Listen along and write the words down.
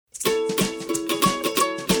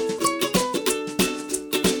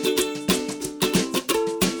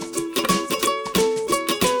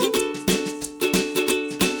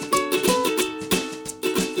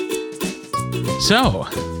So,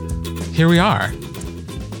 here we are.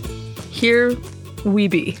 Here we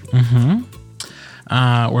be.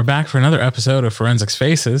 We're back for another episode of Forensics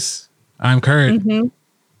Faces. I'm Kurt.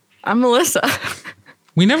 I'm Melissa.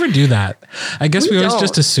 We never do that. I guess we always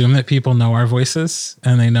just assume that people know our voices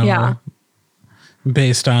and they know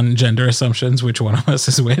based on gender assumptions which one of us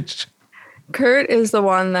is which. Kurt is the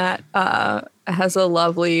one that has a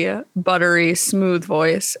lovely, buttery, smooth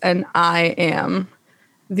voice, and I am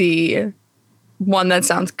the one that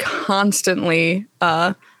sounds constantly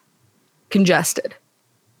congested.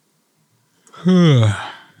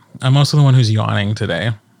 I'm also the one who's yawning today.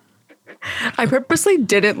 I purposely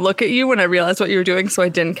didn't look at you when I realized what you were doing, so I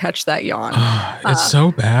didn't catch that yawn. It's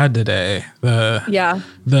so bad today.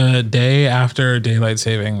 The day after daylight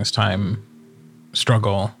savings time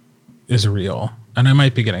struggle is real. And I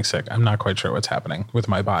might be getting sick. I'm not quite sure what's happening with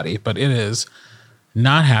my body, but it is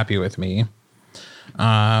not happy with me.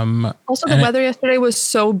 Also, the weather yesterday was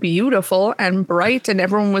so beautiful and bright, and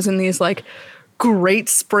everyone was in these like great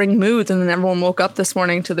spring moods. And then everyone woke up this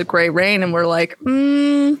morning to the gray rain and we're like,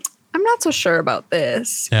 I'm not so sure about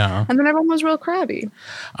this. Yeah. And then everyone was real crabby.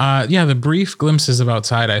 The brief glimpses of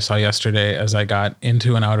outside I saw yesterday as I got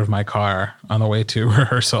into and out of my car on the way to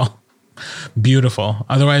rehearsal. Beautiful.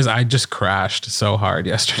 Otherwise, I just crashed so hard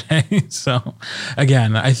yesterday. So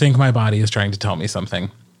again, I think my body is trying to tell me something.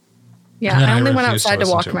 Yeah, I only went outside to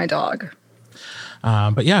walk my dog.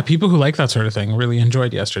 But yeah, people who like that sort of thing really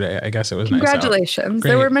enjoyed yesterday. I guess it was Congratulations. Nice.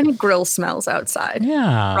 There were many grill smells outside.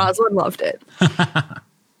 Yeah. Rosalind loved it.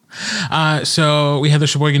 So we had the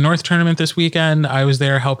Sheboygan North tournament this weekend. I was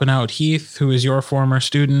there helping out Heath, who is your former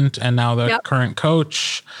student and now the current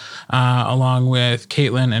coach, along with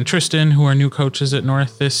Caitlin and Tristan, who are new coaches at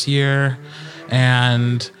North this year.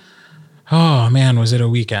 And, oh man, was it a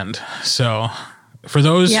weekend. So for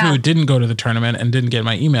those who didn't go to the tournament and didn't get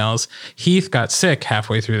my emails, Heath got sick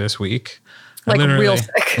halfway through this week. Real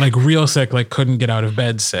sick. Real sick, like couldn't get out of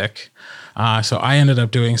bed sick. So I ended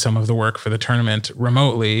up doing some of the work for the tournament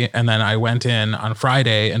remotely. And then I went in on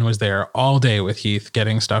Friday and was there all day with Heath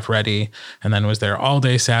getting stuff ready. And then was there all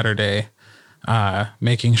day Saturday,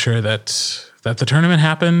 making sure that the tournament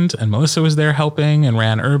happened. And Melissa was there helping and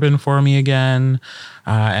ran Urban for me again.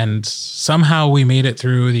 And somehow we made it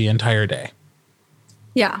through the entire day.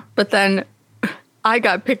 Yeah. But then I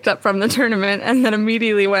got picked up from the tournament and then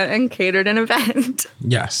immediately went and catered an event.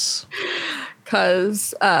 Yes.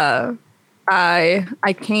 Because I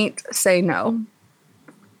can't say no.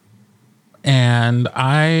 And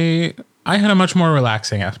I had a much more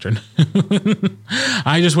relaxing afternoon.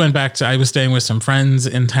 I just went back I was staying with some friends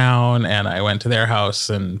in town and I went to their house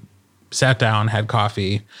and sat down, had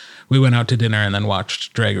coffee. We went out to dinner and then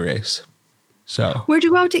watched Drag Race. So where'd you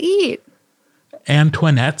go out to eat?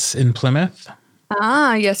 Antoinette's in Plymouth.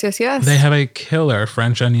 Ah, yes. They have a killer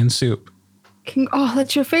French onion soup. Oh,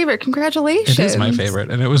 that's your favorite. Congratulations. It is my favorite.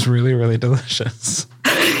 And it was really, really delicious.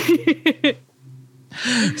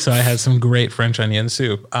 So I had some great French onion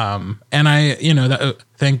soup. And I,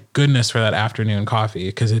 thank goodness for that afternoon coffee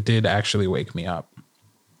because it did actually wake me up.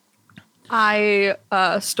 I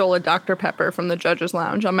stole a Dr. Pepper from the judge's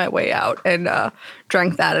lounge on my way out and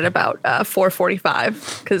drank that at about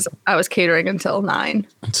 4:45 because I was catering until 9.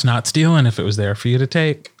 It's not stealing if it was there for you to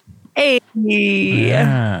take. Hey.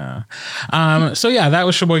 Yeah. That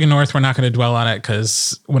was Sheboygan North. We're not going to dwell on it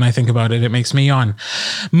because when I think about it, it makes me yawn.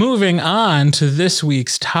 Moving on to this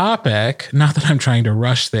week's topic. Not that I'm trying to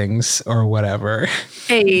rush things or whatever.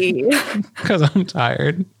 Hey. Because I'm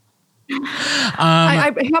tired.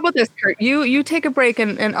 How about this, Kurt? You take a break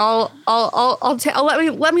and I'll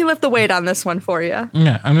let me lift the weight on this one for you.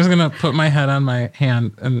 Yeah, I'm just gonna put my head on my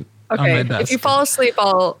hand and on my desk. If you fall asleep,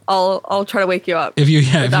 I'll try to wake you up.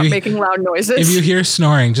 Without making loud noises. If you hear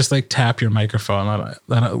snoring, just like tap your microphone.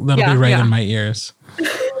 That'll be right in my ears.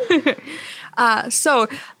 So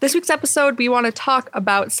this week's episode, we want to talk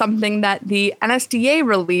about something that the NSDA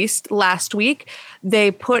released last week.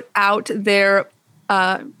 They put out their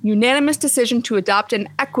unanimous decision to adopt an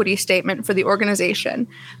equity statement for the organization.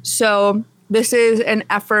 So this is an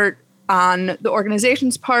effort on the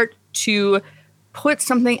organization's part to put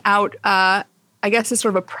something out, I guess, as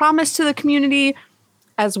sort of a promise to the community,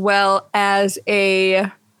 as well as a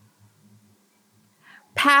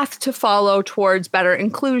path to follow towards better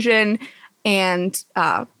inclusion and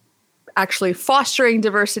actually fostering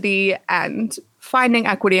diversity and finding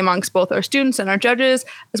equity amongst both our students and our judges,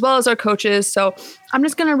 as well as our coaches. So I'm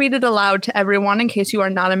just going to read it aloud to everyone in case you are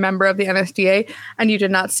not a member of the NSDA and you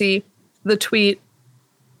did not see the tweet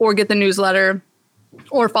or get the newsletter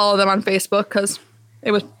or follow them on Facebook because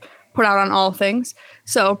it was put out on all things.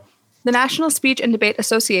 So The National Speech and Debate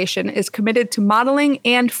Association is committed to modeling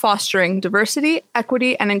and fostering diversity,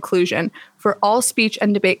 equity, and inclusion for all speech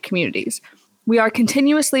and debate communities. We are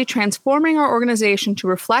continuously transforming our organization to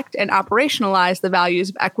reflect and operationalize the values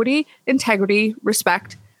of equity, integrity,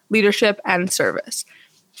 respect, leadership, and service.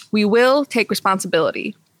 We will take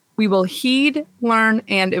responsibility. We will heed, learn,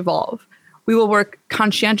 and evolve. We will work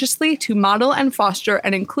conscientiously to model and foster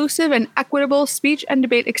an inclusive and equitable speech and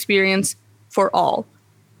debate experience for all.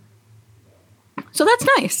 So that's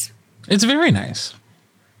nice. It's very nice.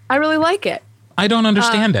 I really like it. I don't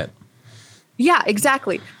understand it. Yeah,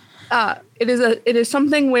 exactly. It is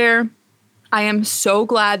something where I am so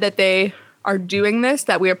glad that they are doing this,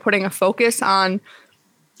 that we are putting a focus on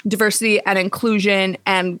diversity and inclusion,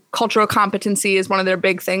 and cultural competency is one of their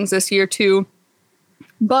big things this year too.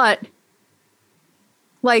 But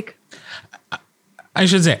like, I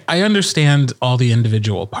should say, I understand all the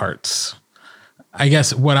individual parts. I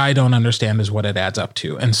guess what I don't understand is what it adds up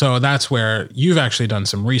to. And so that's where you've actually done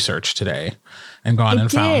some research today and gone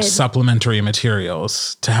and found supplementary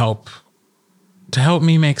materials to help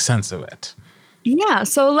me make sense of it. Yeah.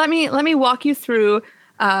 So let me walk you through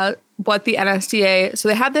what the NSDA, so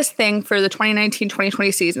they have this thing for the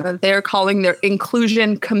 2019-2020 season that they're calling their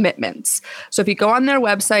inclusion commitments. So if you go on their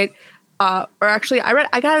website, or actually I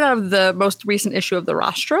got it out of the most recent issue of the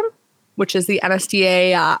Rostrum, which is the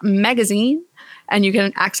NSDA magazine, and you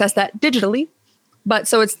can access that digitally. But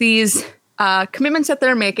so it's these commitments that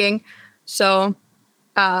they're making. So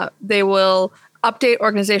they will update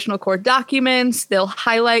organizational core documents. They'll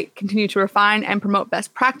highlight, continue to refine, and promote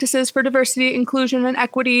best practices for diversity, inclusion, and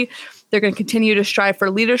equity. They're going to continue to strive for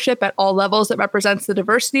leadership at all levels that represents the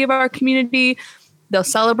diversity of our community. They'll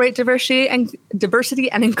celebrate diversity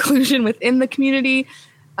and inclusion within the community,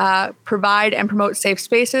 provide and promote safe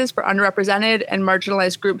spaces for underrepresented and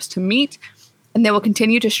marginalized groups to meet. And they will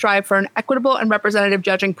continue to strive for an equitable and representative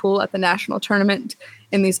judging pool at the national tournament.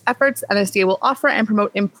 In these efforts, NSDA will offer and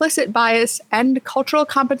promote implicit bias and cultural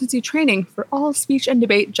competency training for all speech and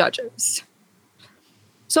debate judges.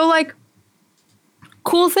 So, like,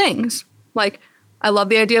 cool things. Like, I love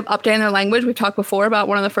the idea of updating their language. We've talked before about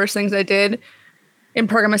one of the first things I did in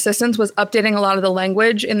program assistance was updating a lot of the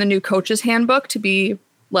language in the new coach's handbook to be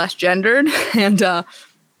less gendered and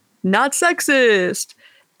not sexist.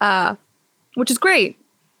 Which is great.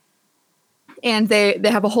 And they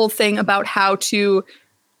have a whole thing about how to,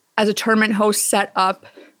 as a tournament host, set up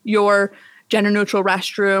your gender neutral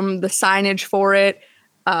restroom, the signage for it,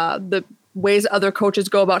 the ways other coaches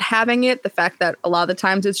go about having it, the fact that a lot of the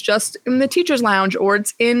times it's just in the teacher's lounge or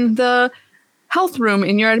it's in the health room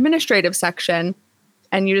in your administrative section.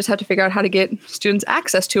 And you just have to figure out how to get students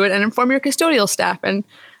access to it and inform your custodial staff. And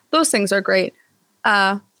those things are great.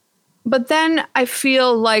 But then I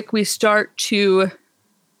feel like we start to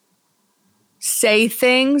say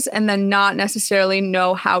things and then not necessarily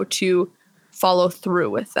know how to follow through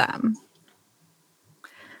with them.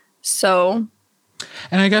 So.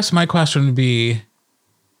 And I guess my question would be,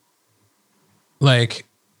 like,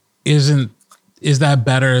 is that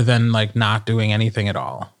better than like not doing anything at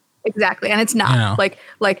all? Exactly. And it's not. You know? Like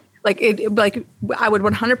I would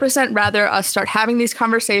 100% rather us start having these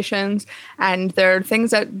conversations, and there are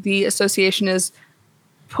things that the association is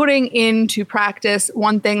putting into practice.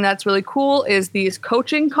 One thing that's really cool is these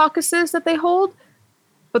coaching caucuses that they hold,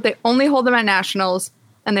 but they only hold them at nationals,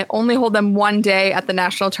 and they only hold them one day at the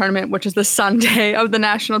national tournament, which is the Sunday of the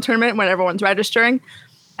national tournament when everyone's registering.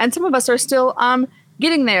 And some of us are still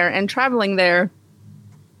getting there and traveling there.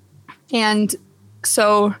 And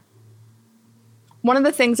so one of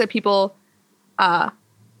the things that people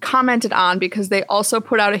commented on, because they also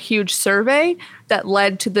put out a huge survey that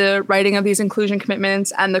led to the writing of these inclusion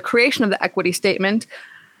commitments and the creation of the equity statement,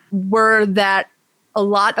 were that a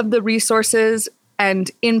lot of the resources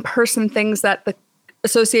and in-person things that the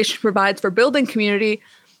association provides for building community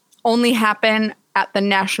only happen at the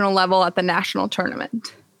national level, at the national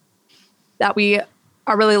tournament. That we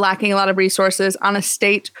are really lacking a lot of resources on a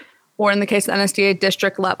state, or in the case of the NSDA,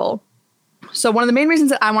 district level. So one of the main reasons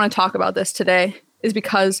that I want to talk about this today is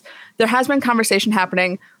because there has been conversation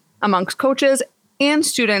happening amongst coaches and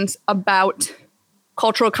students about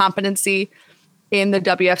cultural competency in the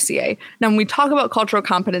WFCA. Now, when we talk about cultural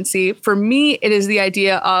competency, for me, it is the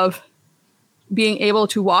idea of being able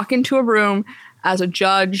to walk into a room as a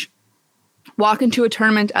judge, walk into a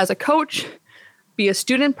tournament as a coach, be a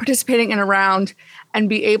student participating in a round, and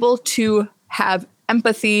be able to have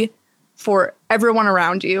empathy for everyone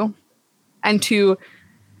around you, and to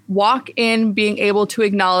walk in being able to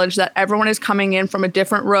acknowledge that everyone is coming in from a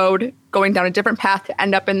different road, going down a different path to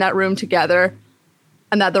end up in that room together,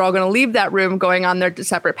 and that they're all going to leave that room going on their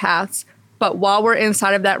separate paths. But while we're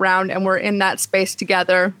inside of that round and we're in that space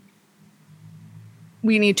together,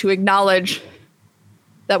 we need to acknowledge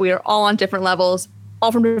that we are all on different levels,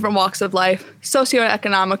 all from different walks of life,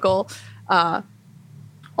 socioeconomical,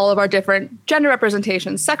 all of our different gender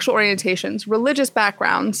representations, sexual orientations, religious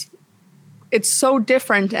backgrounds. It's so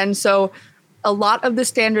different. And so a lot of the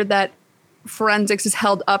standard that forensics is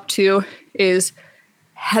held up to is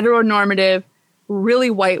heteronormative, really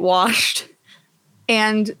whitewashed.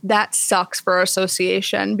 And that sucks for our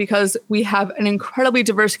association because we have an incredibly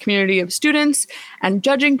diverse community of students and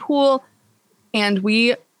judging pool. And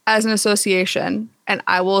we, as an association, and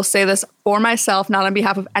I will say this for myself, not on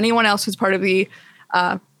behalf of anyone else who's part of the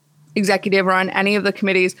executive or on any of the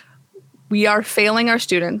committees, we are failing our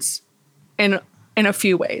students in a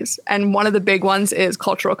few ways. And one of the big ones is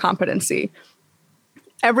cultural competency.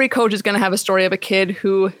 Every coach is going to have a story of a kid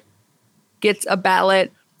who gets a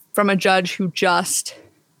ballot from a judge who just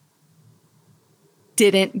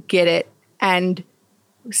didn't get it and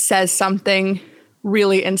says something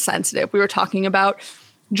really insensitive. We were talking about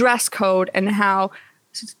dress code and how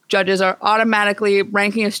judges are automatically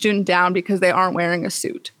ranking a student down because they aren't wearing a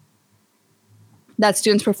suit. That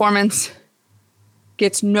student's performance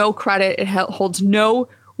gets no credit. It holds no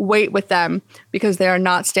weight with them because they are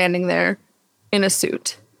not standing there in a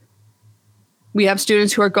suit. We have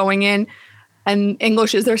students who are going in and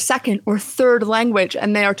English is their second or third language,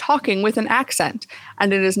 and they are talking with an accent.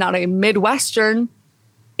 And it is not a Midwestern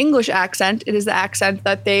English accent. It is the accent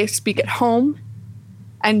that they speak at home.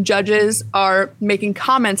 And judges are making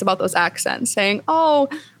comments about those accents, saying, oh,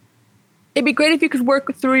 it'd be great if you could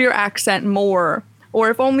work through your accent more.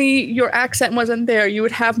 Or if only your accent wasn't there, you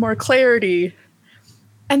would have more clarity.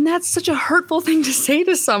 And that's such a hurtful thing to say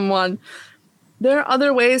to someone. There are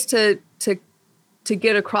other ways to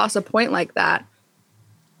get across a point like that.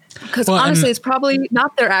 Because honestly, it's probably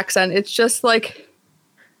not their accent. It's just like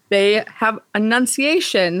they have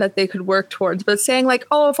enunciation that they could work towards. But saying like,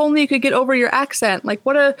 oh, if only you could get over your accent. Like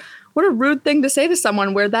what a rude thing to say to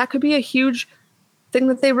someone where that could be a huge thing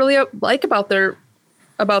that they really like about their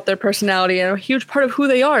personality, and a huge part of who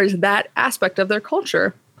they are is that aspect of their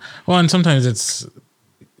culture. Well, and sometimes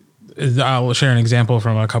I'll share an example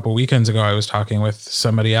from a couple weekends ago. I was talking with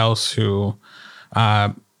somebody else who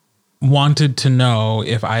wanted to know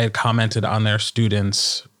if I had commented on their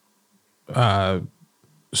students'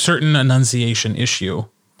 certain enunciation issue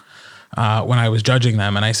when I was judging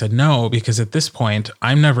them. And I said no, because at this point,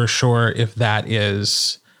 I'm never sure if that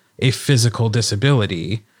is a physical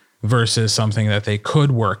disability versus something that they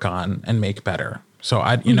could work on and make better. So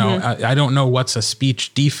I don't know what's a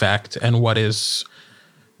speech defect and what is,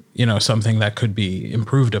 something that could be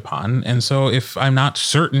improved upon. And so if I'm not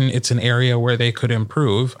certain it's an area where they could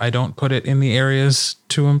improve, I don't put it in the areas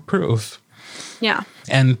to improve. Yeah.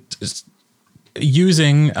 And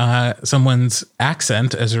using someone's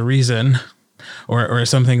accent as a reason or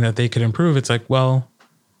something that they could improve, it's like, well,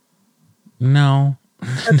 no.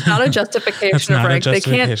 That's not a justification of rank. They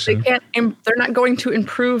can't, they're not going to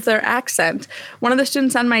improve their accent. One of the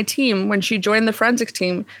students on my team, when she joined the forensics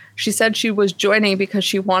team, she said she was joining because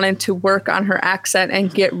she wanted to work on her accent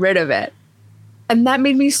and get rid of it. And that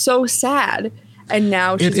made me so sad. And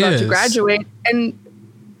now she's about to graduate and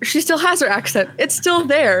she still has her accent. It's still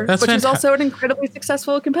there, but she's also an incredibly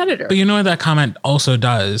successful competitor. But you know what that comment also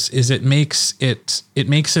does is it makes it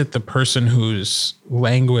the person whose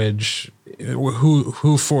language,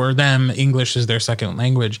 who for them English is their second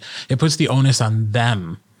language. It puts the onus on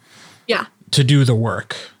them, to do the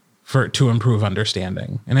work to improve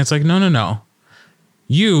understanding. And it's like, no.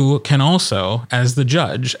 You can also, as the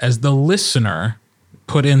judge, as the listener,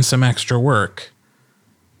 put in some extra work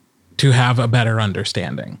to have a better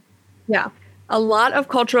understanding. Yeah. A lot of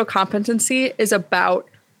cultural competency is about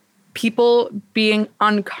people being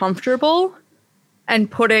uncomfortable and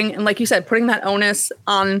like you said, putting that onus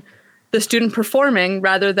on the student performing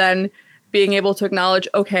rather than being able to acknowledge,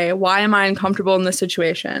 okay, why am I uncomfortable in this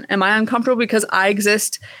situation? Am I uncomfortable because I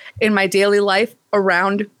exist in my daily life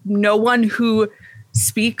around no one who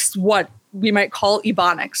speaks what we might call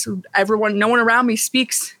Ebonics? No one around me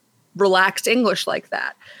speaks relaxed English like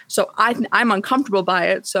that. So I'm uncomfortable by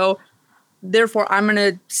it. So therefore I'm going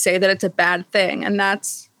to say that it's a bad thing. And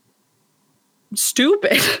that's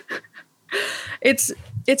stupid. It's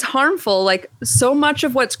harmful. Like so much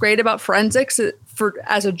of what's great about forensics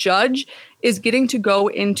as a judge is getting to go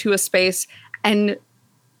into a space and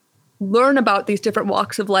learn about these different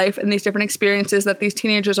walks of life and these different experiences that these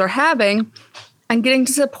teenagers are having and getting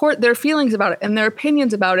to support their feelings about it and their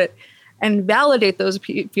opinions about it and validate those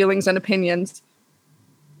feelings and opinions.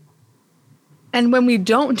 And when we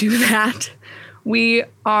don't do that, we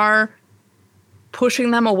are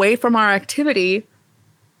pushing them away from our activity.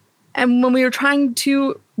 And when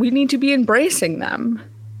we need to be embracing them.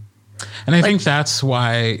 And I think that's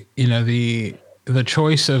why, the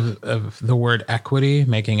choice of the word equity,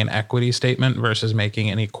 making an equity statement versus making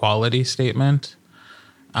an equality statement,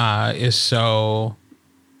 is so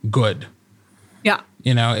good. Yeah.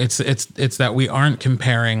 It's that we aren't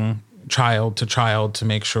comparing child to child to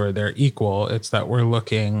make sure they're equal. It's that we're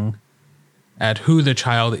looking at who the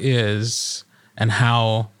child is and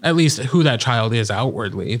how, at least who that child is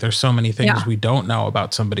outwardly. There's so many things we don't know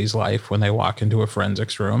about somebody's life when they walk into a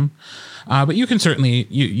forensics room. But you can certainly,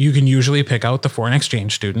 you can usually pick out the foreign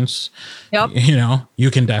exchange students. Yep.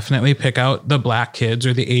 You can definitely pick out the Black kids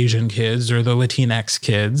or the Asian kids or the Latinx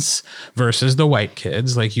kids versus the white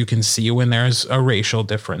kids. Like, you can see when there's a racial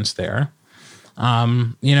difference there.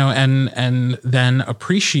 And then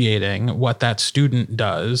appreciating what that student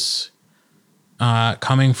does,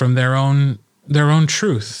 coming from their own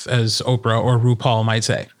truth, as Oprah or RuPaul might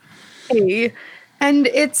say. And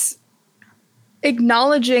it's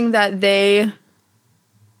acknowledging that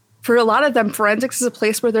for a lot of them, forensics is a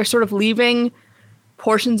place where they're sort of leaving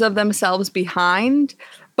portions of themselves behind,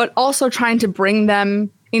 but also trying to bring them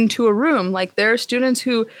into a room. Like, there are students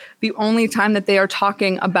who the only time that they are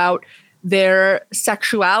talking about their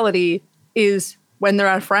sexuality is when they're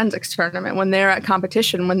at a forensics tournament, when they're at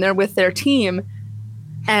competition, when they're with their team.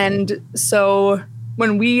 And so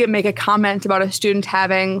when we make a comment about a student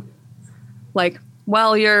having, like,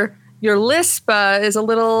 well, your lisp is a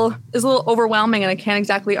little overwhelming and I can't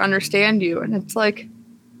exactly understand you. And it's like,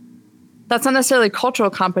 that's not necessarily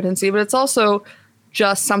cultural competency, but it's also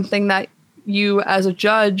just something that you as a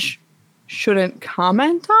judge shouldn't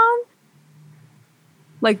comment on.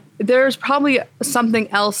 Like, there's probably something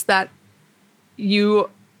else that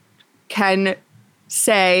you can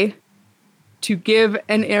say to give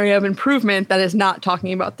an area of improvement that is not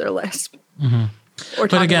talking about their lisp. Mm-hmm. Or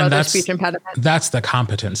talking about their speech impediment. That's the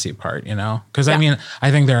competency part, Because I mean,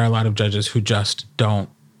 I think there are a lot of judges who just don't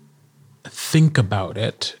think about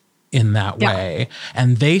it in that way.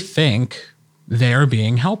 And they think they're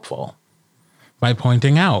being helpful by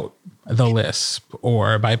pointing out the lisp,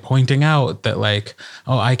 or by pointing out that, like,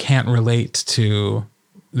 oh, I can't relate to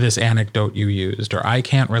this anecdote you used, or I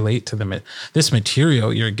can't relate to this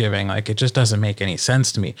material you're giving. Like, it just doesn't make any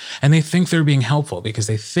sense to me. And they think they're being helpful because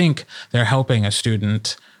they think they're helping a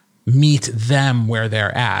student meet them where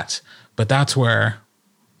they're at. But that's where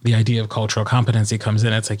the idea of cultural competency comes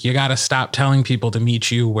in. It's like, you got to stop telling people to meet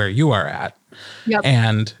you where you are at. Yep.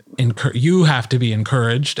 And you have to be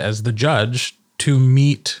encouraged as the judge to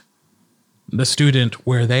meet the student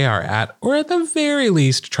where they are at, or at the very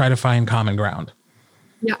least, try to find common ground.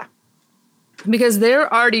 Yeah. Because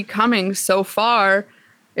they're already coming so far.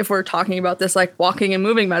 If we're talking about this, like, walking and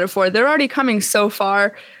moving metaphor, they're already coming so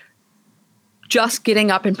far just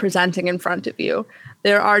getting up and presenting in front of you.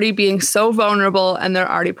 They're already being so vulnerable, and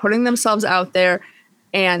they're already putting themselves out there,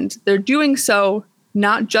 and they're doing so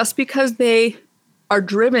not just because they are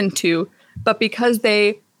driven to, but because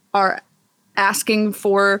they are asking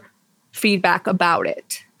for feedback about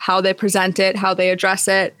it, how they present it, how they address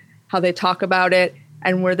it, how they talk about it.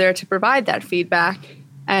 And we're there to provide that feedback.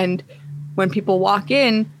 And when people walk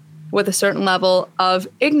in with a certain level of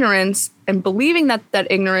ignorance and believing that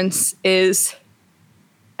that ignorance is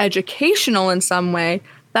educational in some way,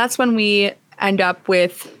 that's when we end up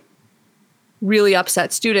with really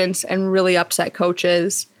upset students and really upset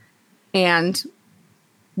coaches. And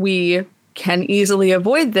we can easily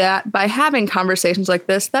avoid that by having conversations like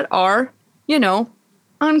this that are,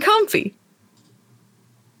 uncomfy.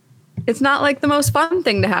 It's not like the most fun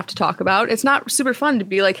thing to have to talk about. It's not super fun to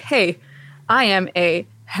be like, hey, I am a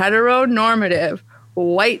heteronormative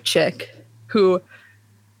white chick who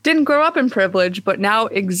didn't grow up in privilege, but now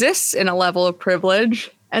exists in a level of privilege.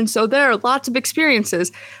 And so there are lots of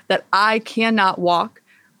experiences that I cannot walk,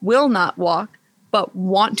 will not walk, but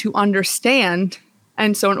want to understand.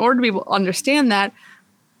 And so in order to be able to understand that,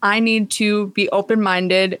 I need to be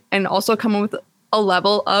open-minded and also come up with a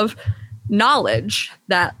level of knowledge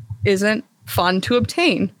that isn't fun to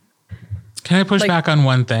obtain. Can I push back on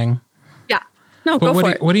one thing? Yeah. No, go for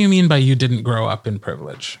it. What do you mean by you didn't grow up in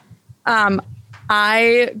privilege?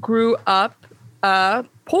 I grew up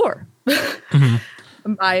poor.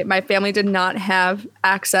 Mm-hmm. My family did not have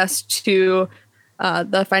access to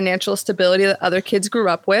the financial stability that other kids grew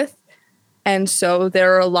up with. And so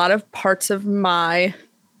there are a lot of parts of my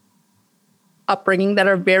upbringing that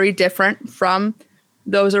are very different from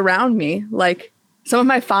those around me. Like, some of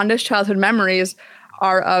my fondest childhood memories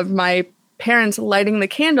are of my parents lighting the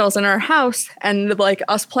candles in our house and like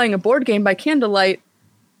us playing a board game by candlelight.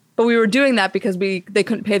 But we were doing that because they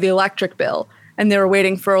couldn't pay the electric bill and they were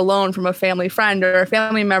waiting for a loan from a family friend or a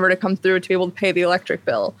family member to come through to be able to pay the electric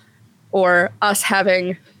bill, or us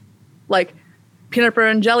having like peanut butter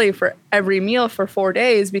and jelly for every meal for 4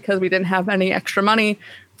 days because we didn't have any extra money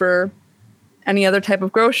for any other type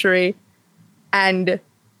of grocery. And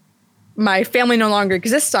my family no longer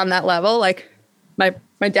exists on that level. Like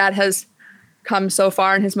my dad has come so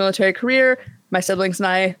far in his military career. My siblings and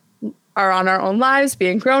I are on our own lives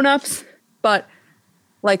being grown-ups, but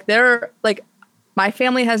like my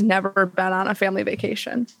family has never been on a family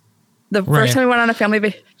vacation. The first time we went on a family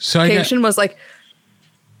vacation was like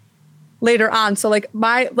later on. So like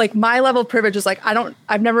my level of privilege is like,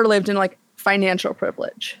 I've never lived in like financial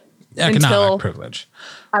privilege. Economic privilege.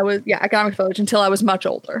 Economic privilege until I was much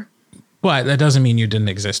older. But that doesn't mean you didn't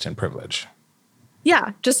exist in privilege.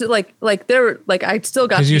 Yeah, just like there, like I still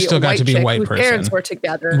got to be a white chick whose parents were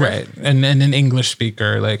together, right? And an English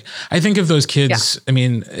speaker. Like I think of those kids. Yeah. I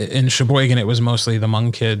mean, in Sheboygan, it was mostly the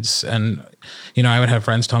Hmong kids, and I would have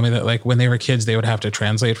friends tell me that like when they were kids, they would have to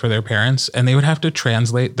translate for their parents, and they would have to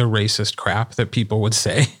translate the racist crap that people would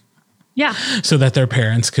say. Yeah. So that their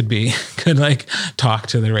parents could like talk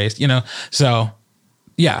to the race, So.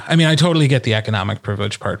 Yeah, I mean, I totally get the economic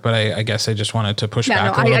privilege part, but I guess I just wanted to push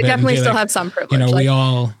back a little bit. I definitely still have some privilege. We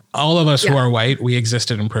all of us who are white, we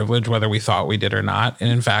existed in privilege, whether we thought we did or not.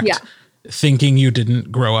 And in fact, thinking you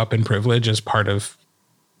didn't grow up in privilege is part of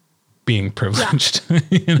being privileged.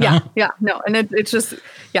 No, and it's just,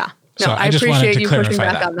 No, so I appreciate you pushing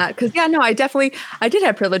back on that because, I did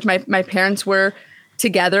have privilege. My parents were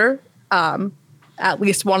together. At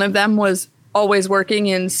least one of them was always working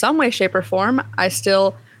in some way, shape, or form. They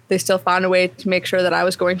still found a way to make sure that I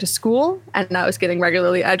was going to school and I was getting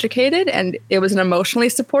regularly educated, and it was an emotionally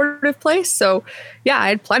supportive place. So I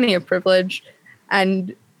had plenty of privilege,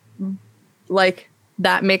 and like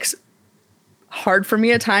that makes hard for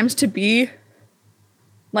me at times to be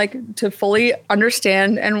like, to fully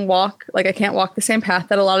understand and walk. Like I can't walk the same path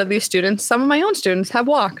that a lot of these students, some of my own students, have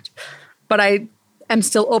walked, but I am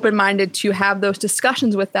still open-minded to have those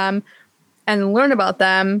discussions with them and learn about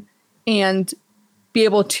them and be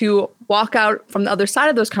able to walk out from the other side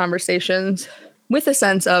of those conversations with a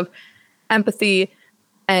sense of empathy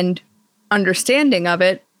and understanding of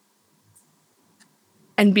it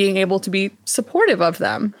and being able to be supportive of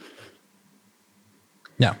them.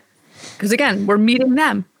 Yeah. Because again, we're meeting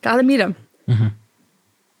them. Gotta meet them. Mm-hmm.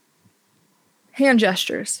 Hand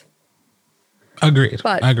gestures. Agreed.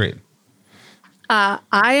 I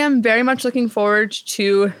am very much looking forward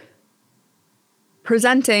to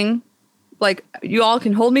presenting, like you all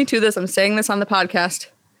can hold me to this. I'm saying this on the podcast.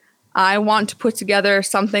 I want to put together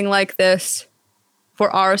something like this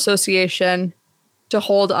for our association to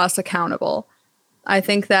hold us accountable. I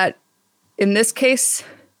think that in this case,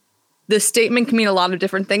 this statement can mean a lot of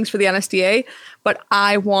different things for the NSDA, but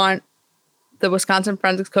I want the Wisconsin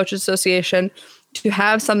Forensics Coaches Association to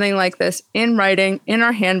have something like this in writing, in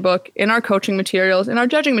our handbook, in our coaching materials, in our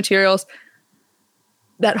judging materials,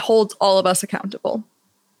 that holds all of us accountable.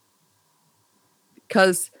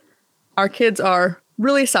 Because our kids are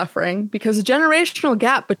really suffering because the generational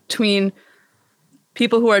gap between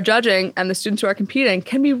people who are judging and the students who are competing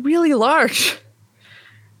can be really large.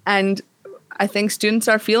 And I think students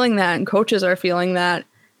are feeling that and coaches are feeling that.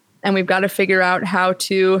 And we've got to figure out how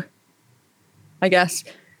to, I guess,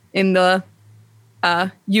 in the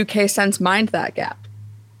UK sense, mind that gap.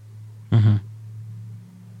 Mm-hmm.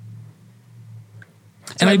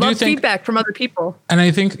 And I love feedback from other people. And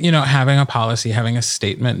I think, having a policy, having a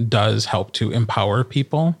statement does help to empower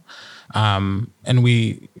people. And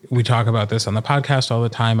we talk about this on the podcast all the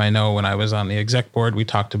time. I know when I was on the exec board, we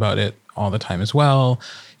talked about it all the time as well.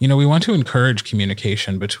 We want to encourage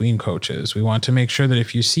communication between coaches. We want to make sure that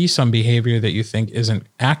if you see some behavior that you think isn't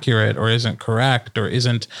accurate or isn't correct or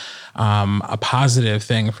isn't a positive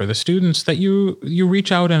thing for the students, that you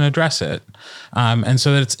reach out and address it. And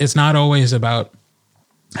so that it's not always about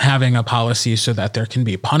having a policy so that there can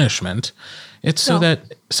be punishment. It's so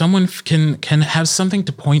that someone can have something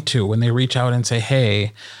to point to when they reach out and say,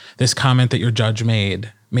 hey, this comment that your judge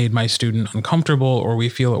made my student uncomfortable, or we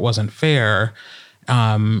feel it wasn't fair.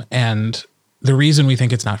 And the reason we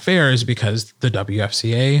think it's not fair is because the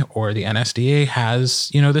WFCA or the NSDA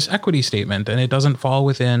has, this equity statement, and it doesn't fall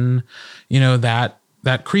within,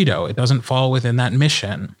 that credo. It doesn't fall within that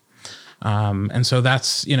mission. And so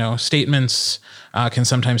that's, statements can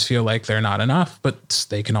sometimes feel like they're not enough, but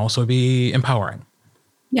they can also be empowering.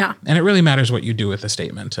 Yeah. And it really matters what you do with the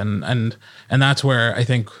statement. And that's where I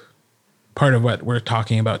think part of what we're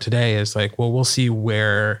talking about today is like, well, we'll see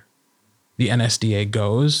where the NSDA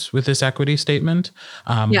goes with this equity statement.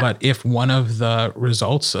 But if one of the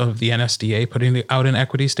results of the NSDA putting out an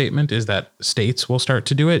equity statement is that states will start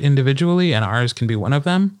to do it individually and ours can be one of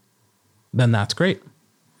them, then that's great.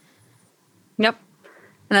 Yep.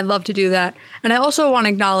 And I'd love to do that. And I also want to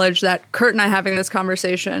acknowledge that Kurt and I having this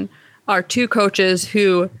conversation are two coaches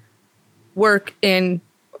who work in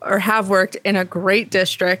or have worked in a great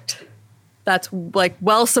district that's like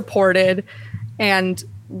well supported. And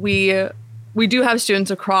we do have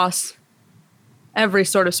students across every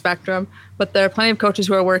sort of spectrum, but there are plenty of coaches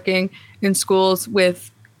who are working in schools with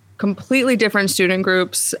completely different student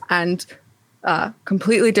groups and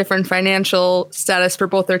completely different financial status for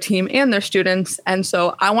both their team and their students. And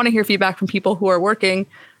so I want to hear feedback from people who are working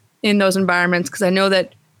in those environments, because I know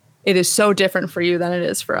that it is so different for you than it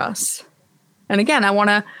is for us. And again, I want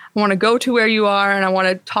to go to where you are, and I want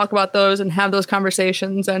to talk about those and have those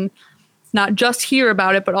conversations and not just hear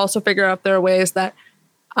about it, but also figure out if there are ways that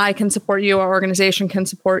I can support you, our organization can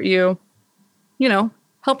support you,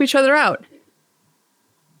 help each other out.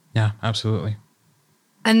 Yeah, absolutely.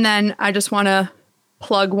 And then I just want to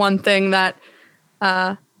plug one thing that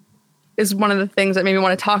is one of the things that made me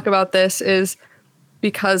want to talk about this, is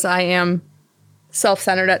because I am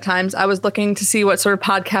self-centered at times. I was looking to see what sort of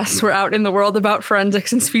podcasts were out in the world about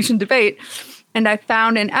forensics and speech and debate. And I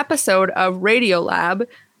found an episode of Radiolab.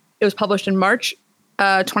 It was published in March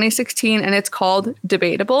 2016, and it's called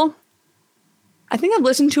Debatable. I think I've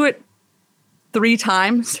listened to it 3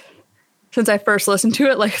 times since I first listened to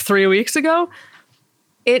it like 3 weeks ago.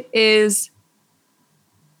 It is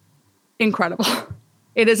incredible.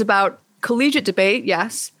 It is about collegiate debate,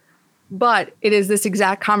 yes, but it is this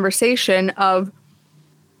exact conversation of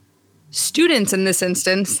students in this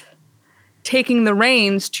instance taking the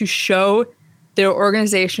reins to show their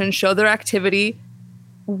organization, show their activity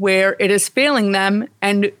where it is failing them,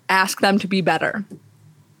 and ask them to be better.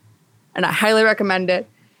 And I highly recommend it.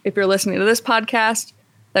 If you're listening to this podcast,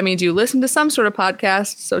 that means you listen to some sort of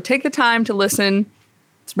podcast. So take the time to listen.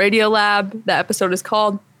 It's Radiolab. The episode is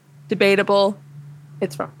called Debatable.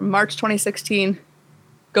 It's from March 2016.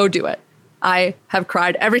 Go do it. I have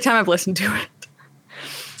cried every time I've listened to it.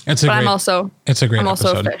 It's a great episode. I'm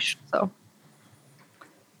also a fish. So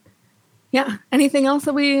yeah. Anything else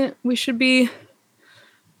that we should be?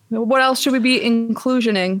 What else should we be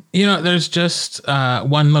inclusioning? There's just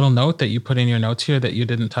one little note that you put in your notes here that you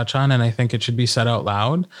didn't touch on, and I think it should be said out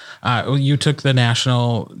loud. You took the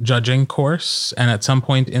national judging course, and at some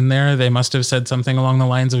point in there, they must have said something along the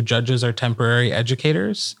lines of judges are temporary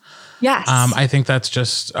educators. Yes. I think that's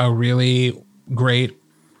just a really great,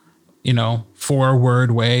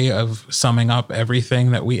 4-word way of summing up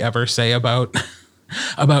everything that we ever say about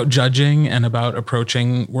about judging and about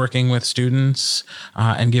approaching working with students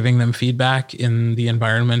and giving them feedback in the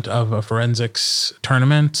environment of a forensics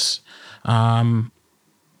tournament.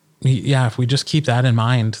 If we just keep that in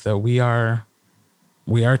mind, that we are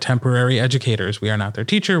temporary educators. We are not their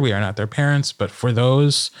teacher. We are not their parents. But for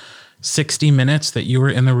those 60 minutes that you were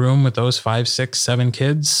in the room with those 5, 6, 7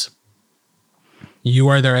 kids, you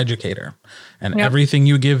are their educator. And everything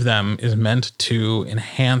you give them is meant to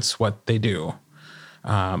enhance what they do.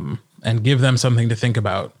 And give them something to think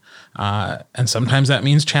about. And sometimes that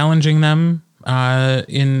means challenging them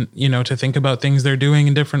to think about things they're doing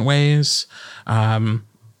in different ways.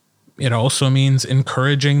 It also means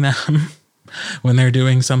encouraging them when they're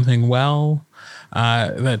doing something well.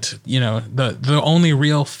 The only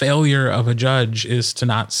real failure of a judge is to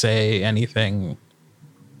not say anything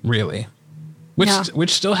really.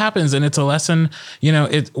 Which still happens, and it's a lesson.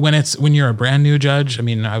 When you're a brand new judge. I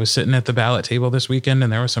mean, I was sitting at the ballot table this weekend,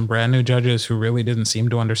 and there were some brand new judges who really didn't seem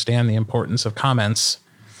to understand the importance of comments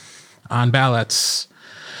on ballots.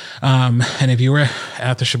 And if you were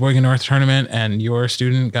at the Sheboygan North tournament and your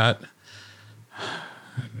student got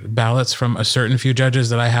ballots from a certain few judges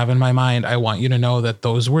that I have in my mind, I want you to know that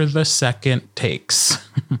those were the second takes.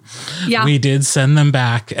 Yeah. We did send them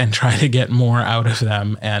back and try to get more out of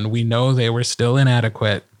them. And we know they were still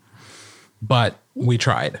inadequate, but we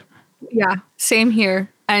tried. Yeah, same here.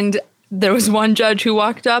 And there was one judge who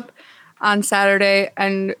walked up on Saturday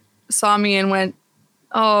and saw me and went,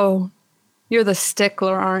 "Oh, you're the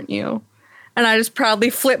stickler, aren't you?" And I just proudly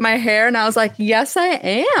flipped my hair and I was like, "Yes, I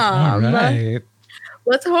am." All right.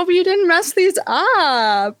 Let's hope you didn't mess these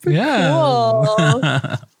up. Yeah.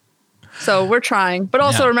 Cool. So we're trying. But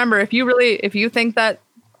also remember, if you think that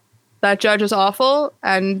judge is awful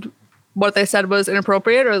and what they said was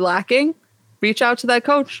inappropriate or lacking, reach out to that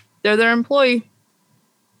coach. They're their employee.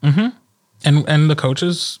 Mm-hmm. And the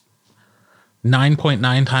coaches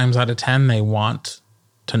 9.9 times out of 10, they want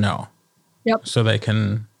to know. Yep. So they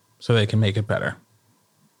can make it better.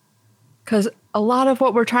 Because a lot of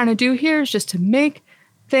what we're trying to do here is just to make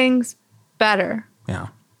things better. Yeah.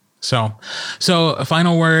 So a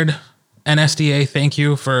final word, NSDA, thank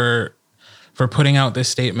you for putting out this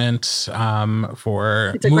statement,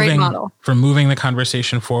 for moving the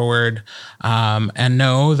conversation forward, and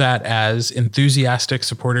know that as enthusiastic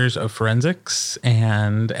supporters of forensics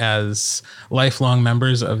and as lifelong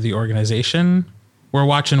members of the organization, we're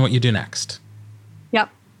watching what you do next. Yep.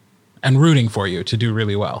 And rooting for you to do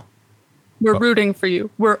really well. We're rooting for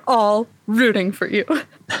you. We're all rooting for you.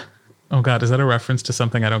 Oh God, is that a reference to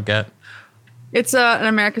something I don't get? It's an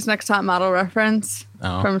America's Next Top Model reference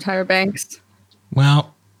from Tyra Banks.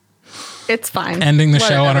 Well, it's fine. Ending the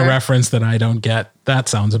show on a reference that I don't get. That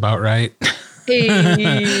sounds about right.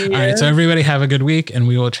 Hey. All right. So everybody have a good week, and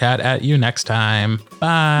we will chat at you next time.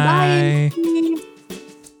 Bye. Bye.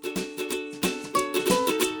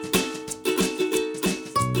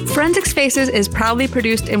 Forensics Faces is proudly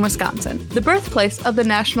produced in Wisconsin, the birthplace of the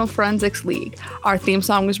National Forensics League. Our theme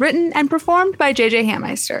song was written and performed by JJ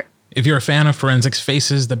Hammeister. If you're a fan of Forensics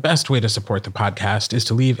Faces, the best way to support the podcast is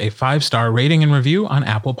to leave a 5-star rating and review on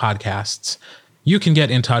Apple Podcasts. You can get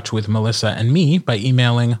in touch with Melissa and me by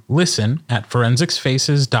emailing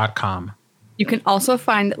listen@forensicsfaces.com. You can also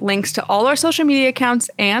find links to all our social media accounts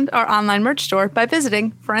and our online merch store by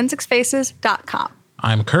visiting forensicsfaces.com.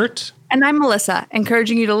 I'm Kurt. And I'm Melissa,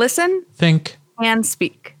 encouraging you to listen, think, and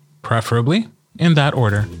speak. Preferably in that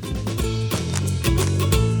order.